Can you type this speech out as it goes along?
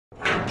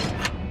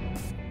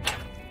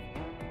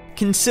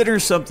consider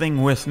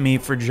something with me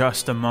for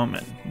just a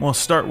moment. We'll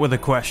start with a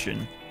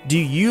question. Do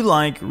you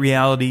like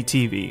reality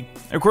TV?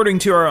 According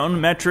to our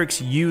own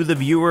metrics, you, the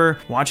viewer,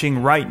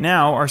 watching right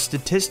now, are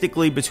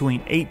statistically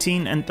between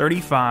 18 and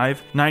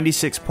 35,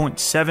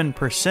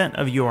 96.7%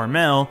 of you are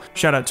male,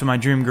 shout out to my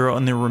dream girl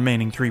and the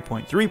remaining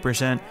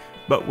 3.3%,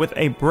 but with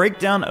a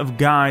breakdown of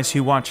guys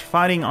who watch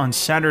fighting on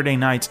Saturday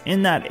nights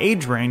in that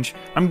age range,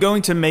 I'm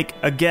going to make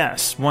a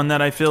guess, one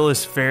that I feel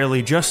is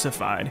fairly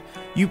justified.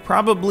 You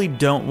probably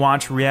don't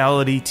watch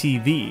reality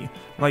TV,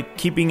 like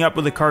Keeping Up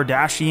with the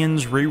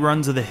Kardashians,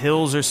 reruns of The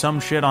Hills or some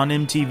shit on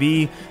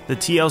MTV, the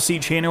TLC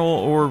channel,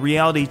 or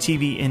reality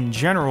TV in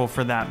general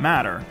for that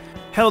matter.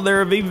 Hell, there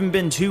have even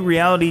been 2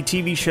 reality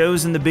TV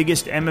shows in the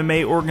biggest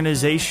MMA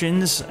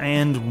organizations,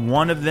 and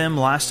one of them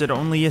lasted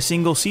only a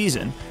single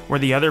season, where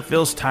the other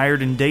feels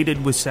tired and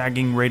dated with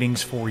sagging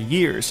ratings for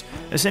years.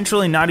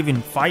 Essentially, not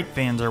even fight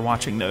fans are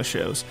watching those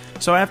shows.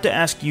 So I have to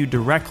ask you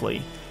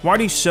directly, why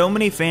do so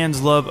many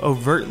fans love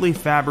overtly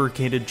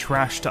fabricated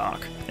trash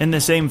talk? In the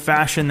same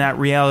fashion that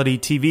reality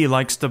TV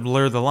likes to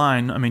blur the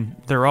line, I mean,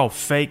 they're all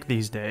fake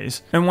these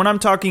days. And when I'm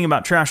talking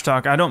about trash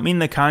talk, I don't mean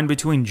the kind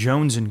between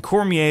Jones and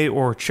Cormier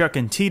or Chuck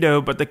and Tito,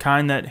 but the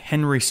kind that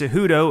Henry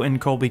Cejudo and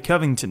Colby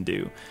Covington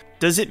do.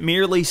 Does it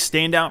merely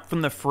stand out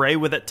from the fray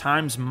with at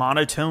times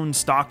monotone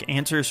stock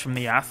answers from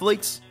the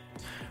athletes?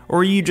 Or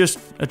are you just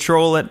a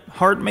troll at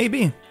heart,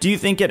 maybe? Do you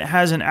think it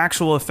has an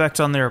actual effect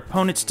on their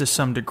opponents to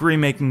some degree,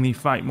 making the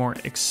fight more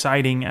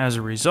exciting as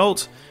a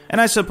result? And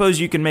I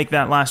suppose you can make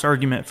that last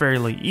argument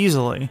fairly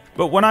easily.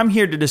 But what I'm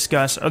here to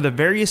discuss are the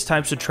various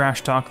types of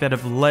trash talk that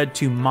have led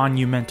to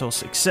monumental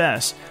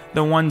success.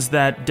 The ones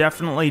that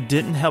definitely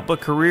didn't help a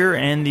career,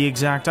 and the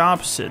exact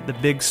opposite. The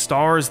big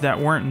stars that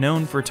weren't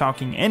known for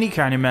talking any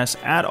kind of mess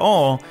at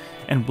all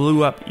and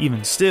blew up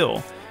even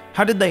still.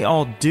 How did they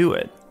all do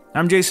it?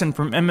 I'm Jason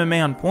from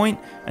MMA On Point,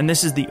 and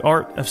this is the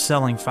art of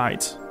selling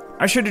fights.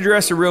 I should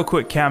address a real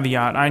quick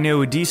caveat. I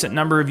know a decent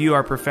number of you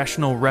are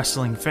professional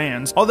wrestling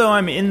fans. Although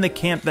I'm in the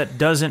camp that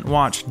doesn't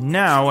watch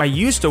now, I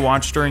used to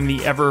watch during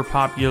the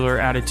ever-popular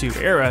Attitude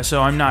Era,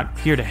 so I'm not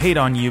here to hate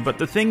on you, but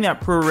the thing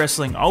that pro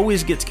wrestling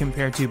always gets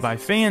compared to by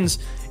fans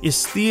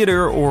is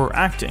theater or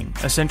acting.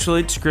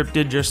 Essentially, it's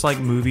scripted just like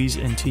movies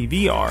and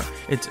TV are.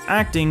 It's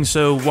acting,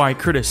 so why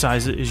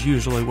criticize it is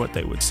usually what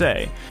they would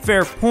say.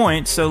 Fair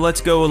point, so let's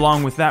go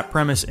along with that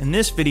premise in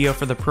this video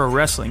for the pro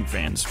wrestling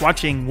fans.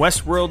 Watching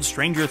Westworld,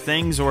 Stranger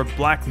Things, or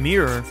Black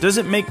Mirror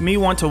doesn't make me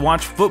want to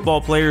watch football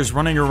players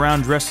running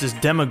around dressed as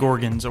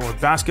demogorgons or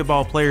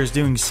basketball players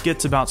doing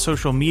skits about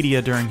social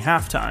media during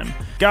halftime.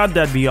 God,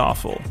 that'd be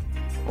awful.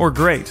 Or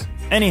great.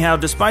 Anyhow,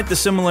 despite the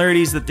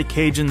similarities that the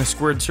cage and the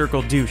squared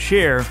circle do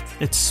share,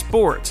 it's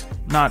sport,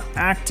 not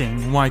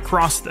acting. Why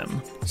cross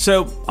them?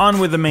 So, on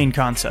with the main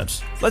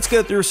concepts. Let's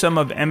go through some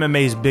of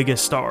MMA's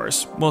biggest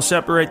stars. We'll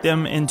separate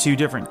them into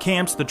different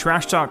camps, the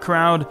trash talk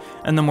crowd,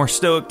 and the more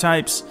stoic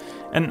types.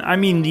 And I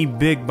mean the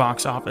big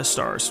box office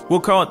stars. We'll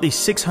call it the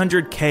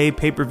 600K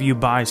pay-per-view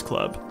buys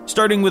club.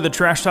 Starting with the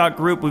trash talk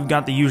group, we've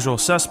got the usual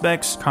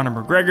suspects: Conor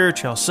McGregor,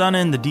 Chael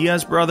Sonnen, the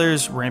Diaz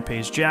brothers,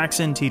 Rampage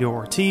Jackson, Tito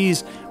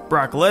Ortiz,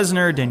 Brock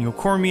Lesnar, Daniel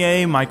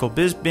Cormier, Michael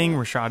Bisping,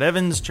 Rashad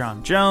Evans,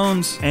 Jon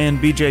Jones, and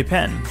BJ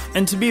Penn.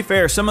 And to be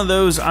fair, some of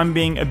those I'm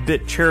being a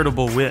bit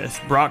charitable with.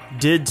 Brock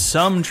did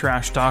some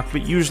trash talk,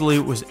 but usually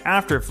it was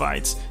after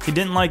fights. He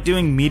didn't like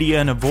doing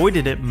media and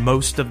avoided it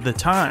most of the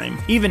time.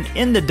 Even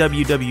in the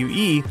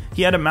WWE,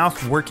 he had a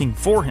mouth working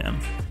for him.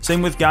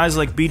 Same with guys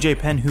like BJ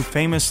Penn, who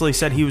famously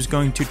said he was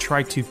going to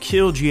try to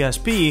kill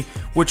GSP,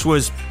 which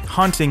was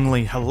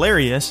hauntingly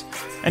hilarious.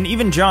 And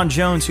even Jon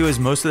Jones, who is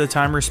most of the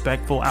time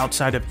respectful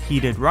outside of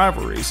heated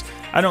rivalries.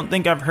 I don't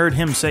think I've heard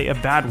him say a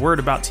bad word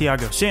about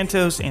Thiago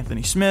Santos,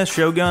 Anthony Smith,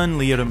 Shogun,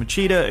 Lyoto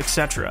Machida,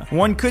 etc.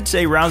 One could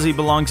say Rousey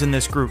belongs in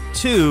this group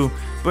too,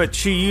 but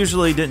she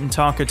usually didn't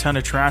talk a ton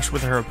of trash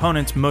with her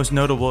opponents. Most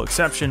notable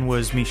exception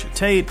was Miesha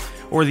Tate,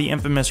 or the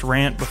infamous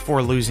rant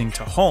before losing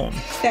to Holm.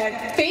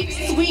 That fake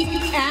sweet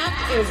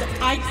act is,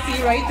 I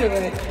see right through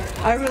it.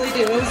 I really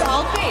do. It was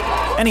all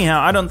fake.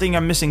 Anyhow, I don't think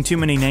I'm missing too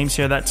many names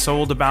here that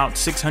sold about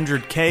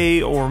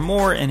 600K or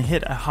more and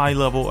hit a high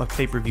level of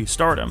pay-per-view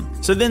stardom.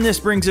 So then this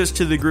brings us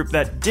to the group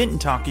that didn't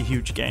talk a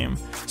huge game.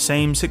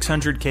 Same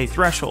 600K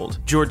threshold.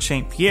 George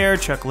St. Pierre,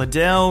 Chuck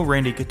Liddell,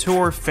 Randy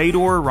Couture,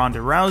 Fedor, Ronda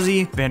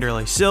Rousey,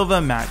 Vanderlei Silva,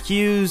 Matt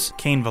Hughes,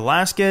 Cain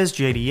Velasquez,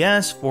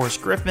 JDS,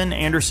 Forrest Griffin,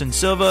 Anderson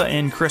Silva,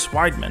 and Chris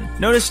Weidman.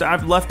 Notice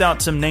I've left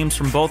out some names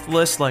from both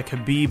lists like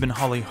Khabib and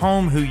Holly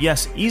Holm, who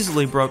yes,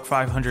 easily broke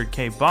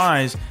 500K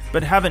buys,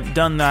 but haven't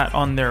done that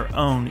on their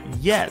own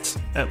yet,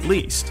 at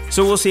least.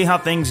 So we'll see how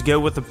things go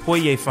with the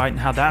Poirier fight and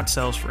how that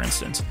sells, for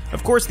instance.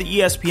 Of course, the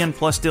ESPN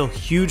Plus deal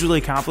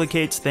hugely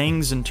complicates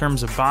things in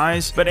terms of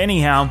buys, but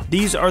anyhow,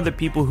 these are the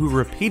people who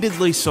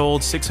repeatedly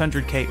sold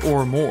 600K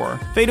or more.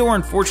 Fedor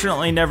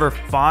unfortunately never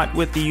fought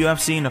with the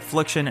UFC in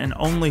Affliction and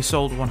only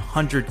sold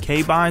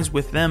 100K buys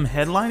with them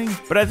headlining,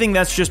 but I think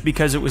that's just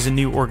because it was a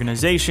new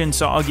organization,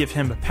 so I'll give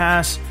him a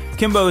pass.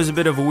 Kimbo is a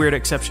bit of a weird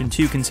exception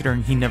too,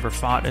 considering he never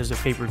fought as a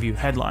pay-per-view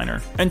headliner.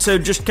 headliner. And so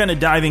just kind of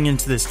diving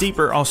into this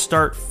deeper, I'll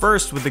start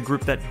first with the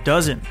group that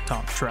doesn't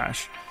talk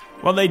trash.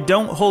 While they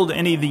don't hold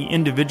any of the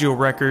individual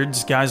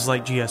records, guys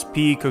like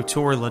GSP,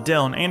 Couture,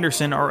 Liddell, and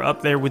Anderson are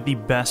up there with the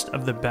best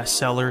of the best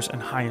sellers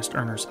and highest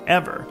earners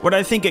ever. What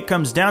I think it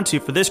comes down to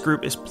for this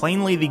group is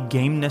plainly the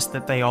gameness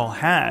that they all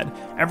had.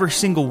 Every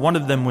single one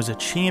of them was a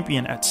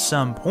champion at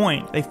some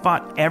point. They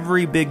fought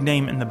every big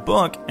name in the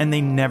book, and they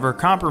never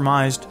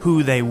compromised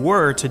who they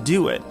were to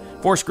do it.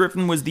 Forrest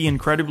Griffin was the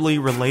incredibly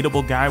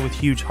relatable guy with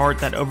huge heart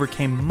that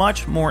overcame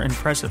much more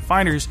impressive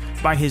fighters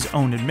by his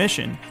own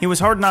admission. He was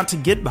hard not to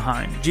get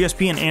behind.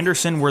 GSP and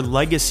Anderson were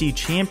legacy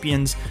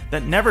champions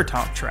that never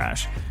talked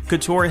trash.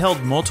 Couture held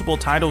multiple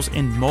titles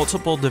in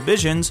multiple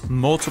divisions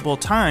multiple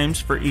times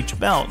for each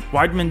belt.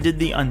 Weidman did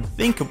the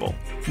unthinkable.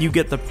 You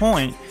get the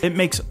point. It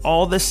makes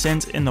all the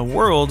sense in the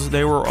world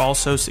they were all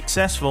so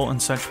successful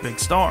and such big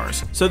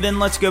stars. So then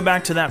let's go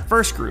back to that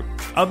first group.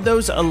 Of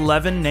those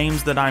 11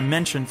 names that I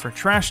mentioned for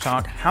trash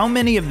talk, how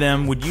many of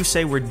them would you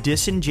say were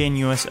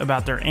disingenuous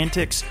about their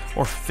antics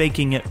or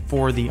faking it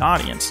for the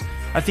audience?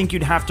 I think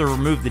you'd have to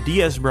remove the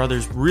Diaz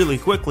brothers really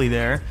quickly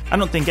there. I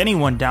don't think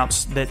anyone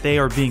doubts that they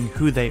are being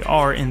who they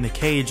are in the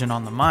cage and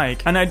on the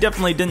mic. And I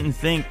definitely didn't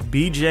think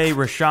BJ,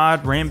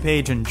 Rashad,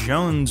 Rampage, and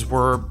Jones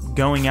were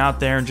going out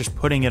there and just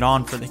putting it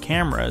on for the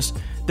cameras.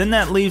 Then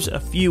that leaves a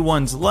few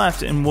ones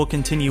left, and we'll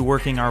continue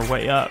working our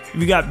way up.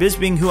 You got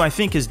Bisping, who I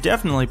think has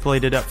definitely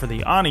played it up for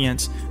the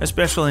audience,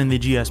 especially in the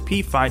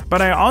GSP fight,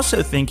 but I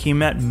also think he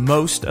meant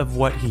most of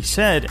what he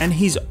said, and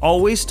he's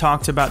always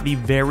talked about the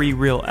very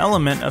real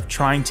element of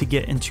trying to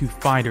get into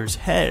fighters'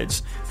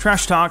 heads.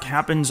 Trash talk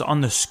happens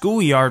on the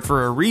schoolyard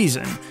for a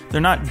reason.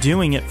 They're not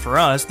doing it for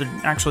us, they're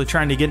actually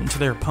trying to get into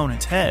their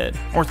opponent's head,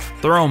 or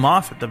throw him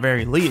off at the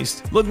very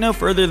least. Look no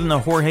further than the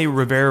Jorge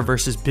Rivera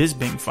versus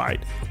Bisping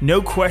fight.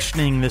 No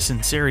questioning the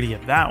sincerity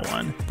of that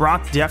one.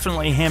 Brock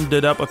definitely hammed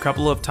it up a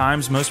couple of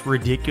times, most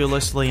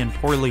ridiculously and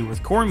poorly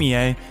with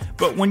Cormier,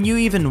 but when you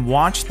even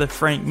watch the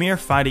Frank Mir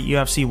fight at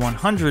UFC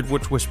 100,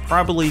 which was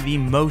probably the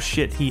most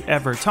shit he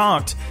ever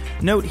talked,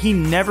 note he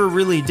never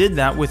really did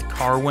that with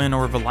Carwin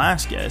or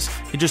Velasquez.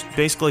 He just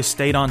basically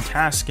stayed on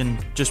task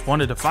and just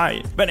wanted to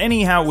fight. But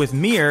anyhow, with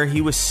Mir, he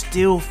was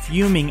still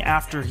fuming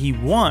after he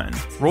won.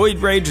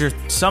 Roid rage or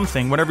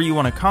something, whatever you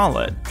want to call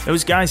it.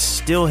 Those guys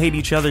still hate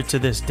each other to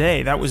this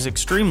day. That was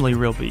extremely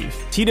real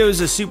beef. Tito's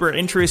a super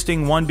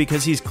interesting one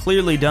because he's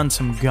clearly done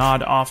some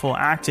god-awful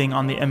acting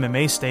on the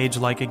MMA stage,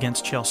 like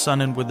against Chael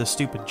Sonnen with the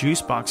stupid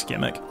juice box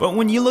gimmick. But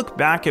when you look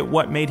back at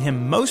what made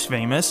him most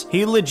famous,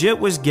 he legit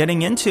was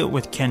getting into it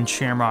with Ken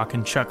Shamrock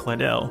and Chuck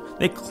Liddell.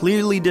 They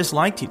clearly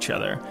disliked each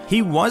other.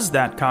 He was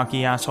that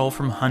cocky asshole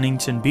from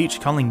Huntington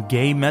Beach calling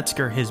Gay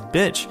Metzger his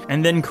bitch,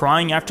 and then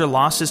crying after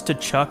losses to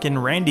Chuck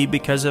and Randy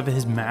because of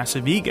his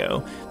massive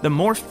ego. The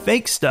more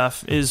fake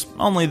stuff is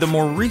only the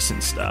more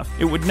recent stuff.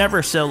 It would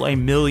never sell a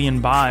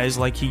million buys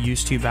like he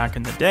used to back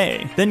in the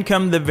day. Then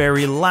come the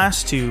very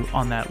last two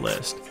on that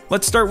list.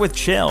 Let's start with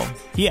Chael.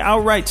 He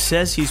outright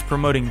says he's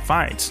promoting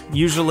fights.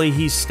 Usually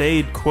he's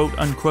stayed quote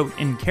unquote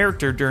in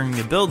character during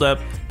the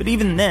build-up, but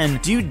even then,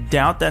 do you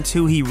doubt that's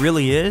who he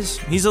really is?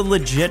 He's a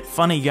legit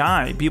funny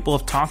guy. People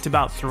have talked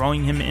about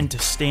throwing him into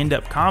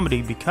stand-up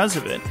comedy because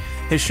of it.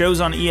 His shows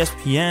on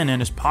ESPN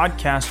and his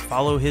podcast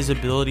follow his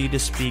ability to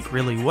speak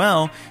really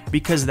well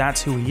because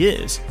that's who he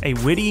is. A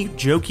witty,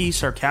 jokey,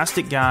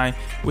 sarcastic guy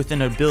with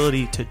an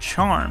ability to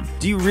charm.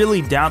 Do you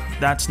really doubt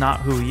that's not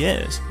who he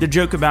is? The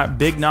joke about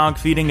Big Nog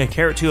feeding a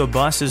carrot to a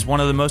bus is one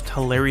of the most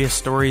hilarious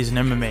stories in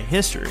MMA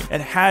history.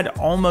 It had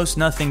almost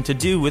nothing to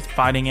do with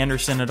fighting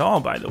Anderson at all,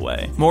 by the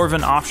way. More of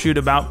an offshoot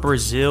about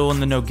Brazil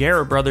and the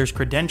Nogueira brothers'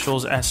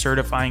 credentials as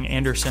certifying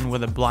Anderson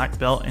with a black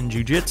belt in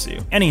jiu-jitsu.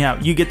 Anyhow,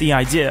 you get the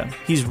idea.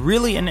 He's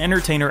really an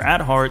entertainer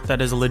at heart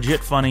that is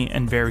legit funny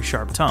and very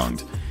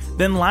sharp-tongued.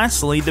 Then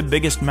lastly, the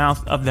biggest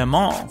mouth of them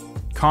all,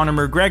 Conor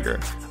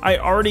McGregor. I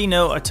already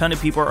know a ton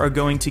of people are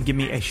going to give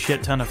me a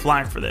shit ton of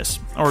flack for this,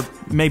 or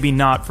maybe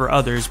not for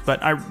others,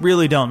 but I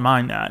really don't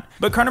mind that.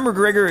 But Conor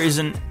McGregor is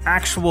an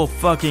actual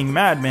fucking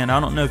madman. I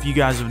don't know if you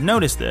guys have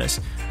noticed this.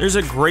 There's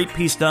a great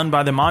piece done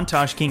by the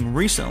Montage King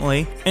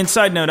recently, and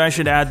side note, I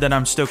should add that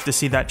I'm stoked to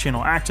see that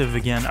channel active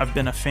again. I've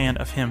been a fan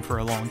of him for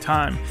a long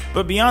time.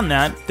 But beyond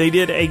that, they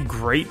did a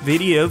great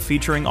video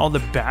featuring all the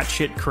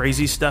batshit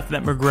crazy stuff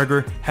that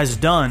McGregor has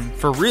done,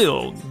 for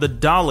real. The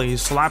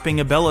dollies, slapping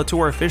a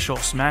Bellator official,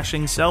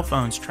 smashing cell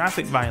phones,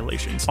 traffic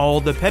violations, all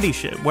the petty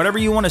shit. Whatever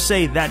you want to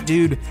say, that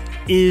dude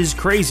is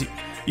crazy.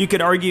 You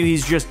could argue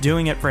he's just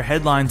doing it for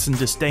headlines and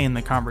to stay in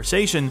the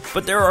conversation,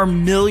 but there are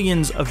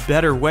millions of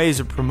better ways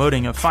of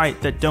promoting a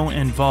fight that don't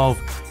involve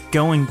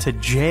going to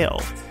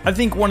jail. I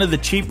think one of the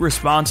cheap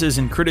responses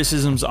and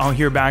criticisms I'll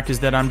hear back is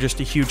that I'm just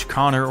a huge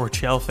Conor or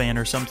Chael fan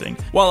or something.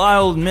 While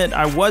I'll admit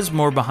I was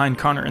more behind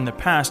Conor in the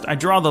past, I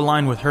draw the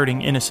line with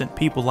hurting innocent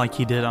people like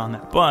he did on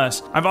that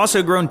bus. I've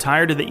also grown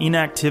tired of the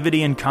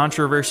inactivity and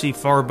controversy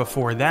far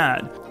before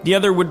that. The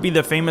other would be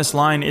the famous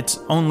line, "It's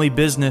only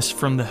business,"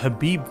 from the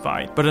Khabib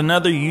fight, but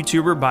another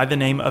YouTuber by the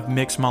name of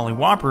Mix Molly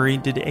Whoppery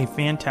did a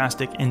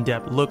fantastic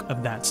in-depth look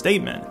of that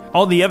statement.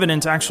 All the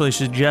evidence actually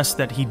suggests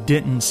that he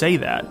didn't say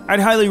that.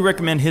 I'd highly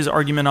recommend his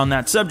argument on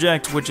that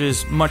subject, which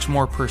is much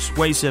more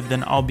persuasive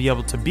than I'll be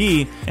able to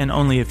be in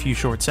only a few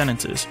short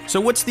sentences. So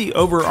what's the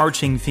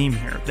overarching theme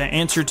here? The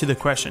answer to the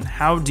question,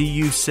 how do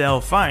you sell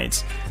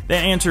fights? The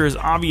answer is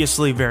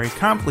obviously very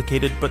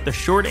complicated, but the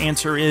short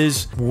answer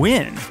is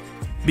win.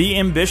 Be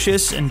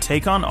ambitious and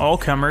take on all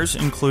comers,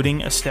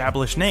 including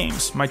established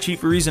names. My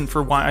chief reason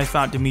for why I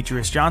thought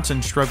Demetrious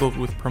Johnson struggled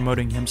with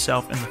promoting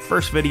himself in the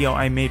first video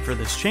I made for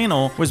this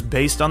channel was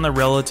based on the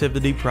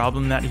relativity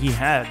problem that he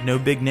had, no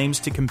big names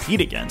to compete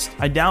against.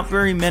 I doubt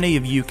very many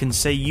of you can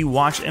say you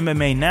watch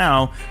MMA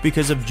now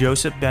because of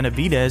Joseph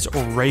Benavidez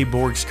or Ray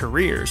Borg's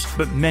careers,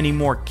 but many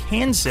more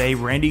can say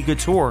Randy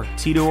Couture,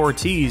 Tito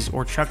Ortiz,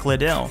 or Chuck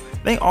Liddell.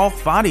 They all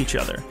fought each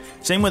other.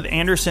 Same with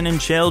Anderson and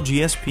Chael,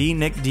 GSP,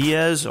 Nick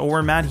Diaz,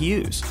 or Matt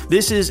Hughes.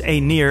 This is a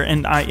near,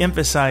 and I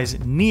emphasize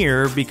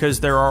near because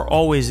there are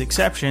always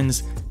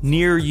exceptions,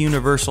 near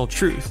universal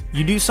truth.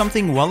 You do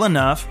something well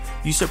enough,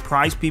 you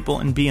surprise people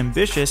and be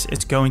ambitious,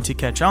 it's going to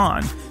catch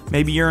on.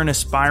 Maybe you're an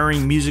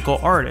aspiring musical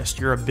artist,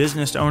 you're a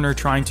business owner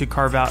trying to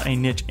carve out a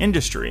niche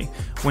industry.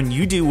 When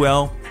you do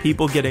well,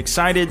 people get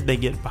excited, they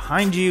get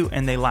behind you,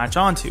 and they latch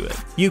onto it.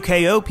 You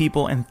KO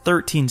people in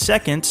 13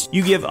 seconds,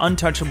 you give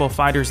untouchable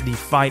fighters the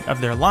fight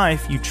of their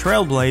life, you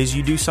trailblaze,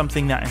 you do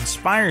something that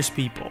inspires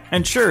people.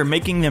 And sure,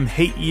 making them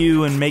hate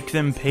you and make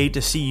them pay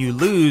to see you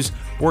lose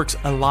works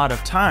a lot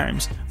of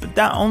times, but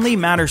that only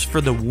matters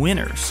for the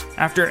winners.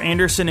 After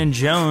Anderson and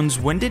Jones,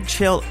 when did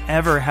Chael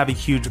ever have a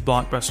huge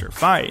blockbuster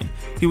fight?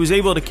 He was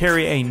able to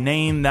carry a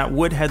name that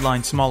would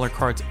headline smaller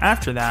cards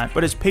after that,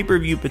 but his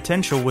pay-per-view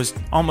potential was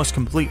almost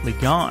completely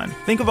gone.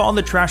 Think of all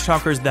the trash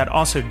talkers that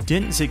also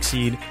didn't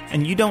succeed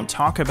and you don't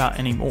talk about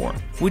anymore.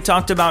 We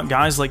talked about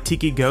guys like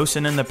Tiki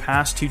Gosen in the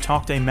past who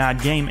talked a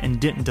mad game and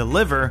didn't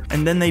deliver,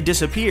 and then they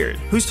disappeared.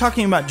 Who's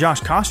talking about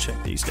Josh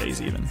Koscheck these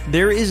days even?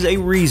 There is a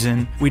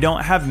reason we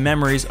don't have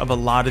memories of a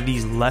lot of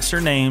these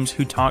lesser names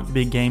who talked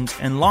big games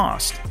and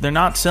lost. They're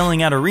not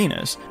selling at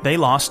arenas. They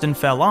lost and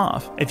fell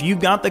off. If you've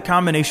got the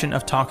combination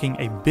of talking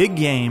a big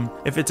game,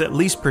 if it's at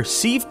least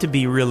perceived to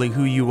be really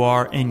who you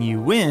are and you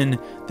win,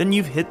 then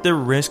you've hit the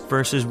risk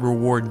versus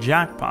reward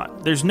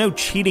jackpot. There's no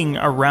cheating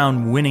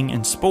around winning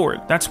in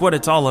sport. That's what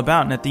it's all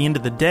about, and at the end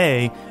of the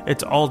day,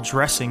 it's all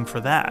dressing for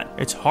that.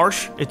 It's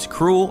harsh, it's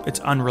cruel, it's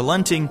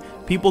unrelenting.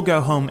 People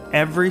go home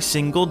every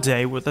single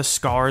day with the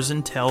scars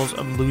and tells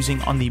of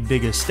losing on the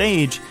biggest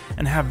stage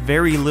and have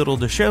very little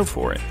to show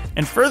for it.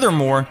 And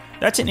furthermore,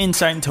 that's an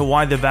insight into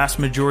why the vast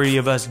majority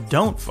of us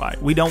don't fight.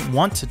 We don't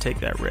want to take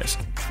that risk.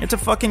 It's a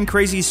fucking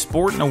crazy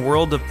sport in a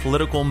world of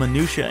political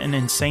minutia and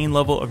insane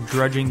level of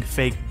drudging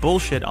fake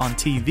bullshit on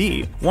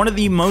TV. One of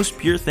the most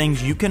pure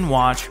things you can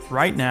watch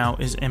right now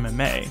is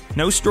MMA.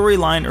 No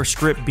storyline or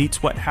script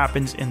beats what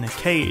happens in the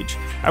cage.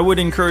 I would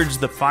encourage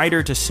the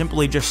fighter to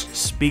simply just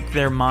speak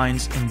their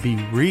minds and be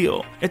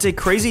real. It's a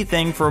crazy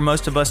thing for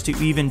most of us to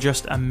even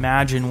just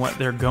imagine what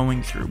they're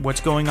going through,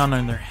 what's going on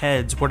in their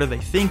heads, what are they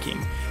thinking.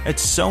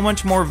 It's so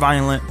much more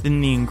violent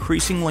than the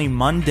increasingly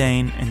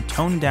mundane and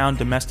toned down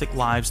domestic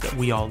lives that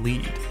we all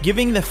lead.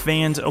 Giving the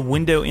fans a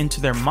window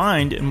into their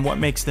mind and what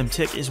makes them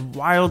tick is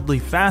wildly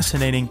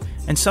fascinating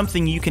and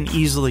something you can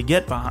easily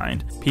get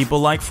behind. People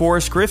like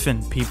Forrest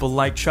Griffin, people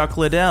like Chuck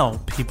Liddell,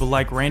 people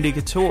like Randy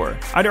Couture.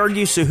 I'd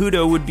argue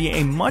Cejudo would be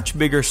a much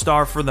bigger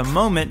star for the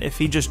moment if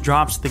he just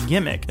drops the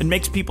gimmick. It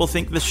makes people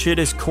think the shit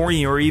is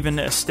corny or even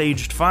a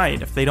staged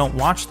fight if they don't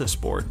watch the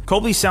sport.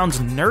 Colby sounds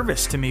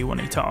nervous to me when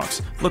he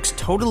talks, looks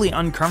totally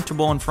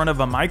uncomfortable in front of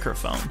a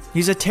microphone.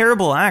 He's a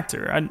terrible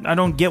actor. I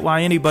don't get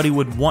why anybody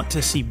would want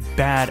to see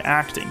bad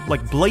acting,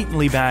 like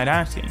blatantly bad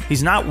acting.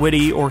 He's not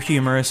witty or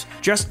humorous,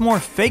 just more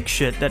fake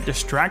shit that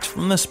distracts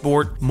from the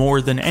sport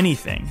more than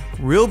anything.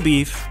 Real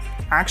beef,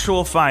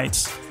 actual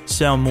fights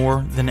sell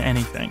more than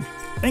anything.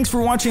 Thanks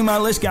for watching my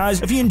list,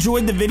 guys. If you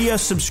enjoyed the video,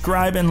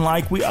 subscribe and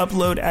like. We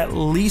upload at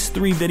least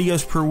 3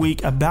 videos per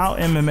week about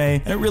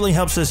MMA, and it really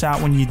helps us out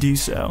when you do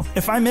so.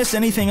 If I missed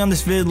anything on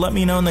this vid, let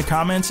me know in the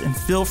comments, and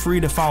feel free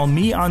to follow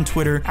me on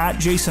Twitter at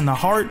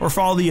JasonTheHeart, or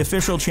follow the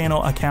official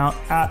channel account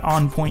at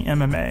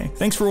OnPointMMA.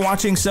 Thanks for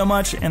watching so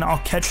much, and I'll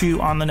catch you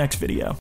on the next video.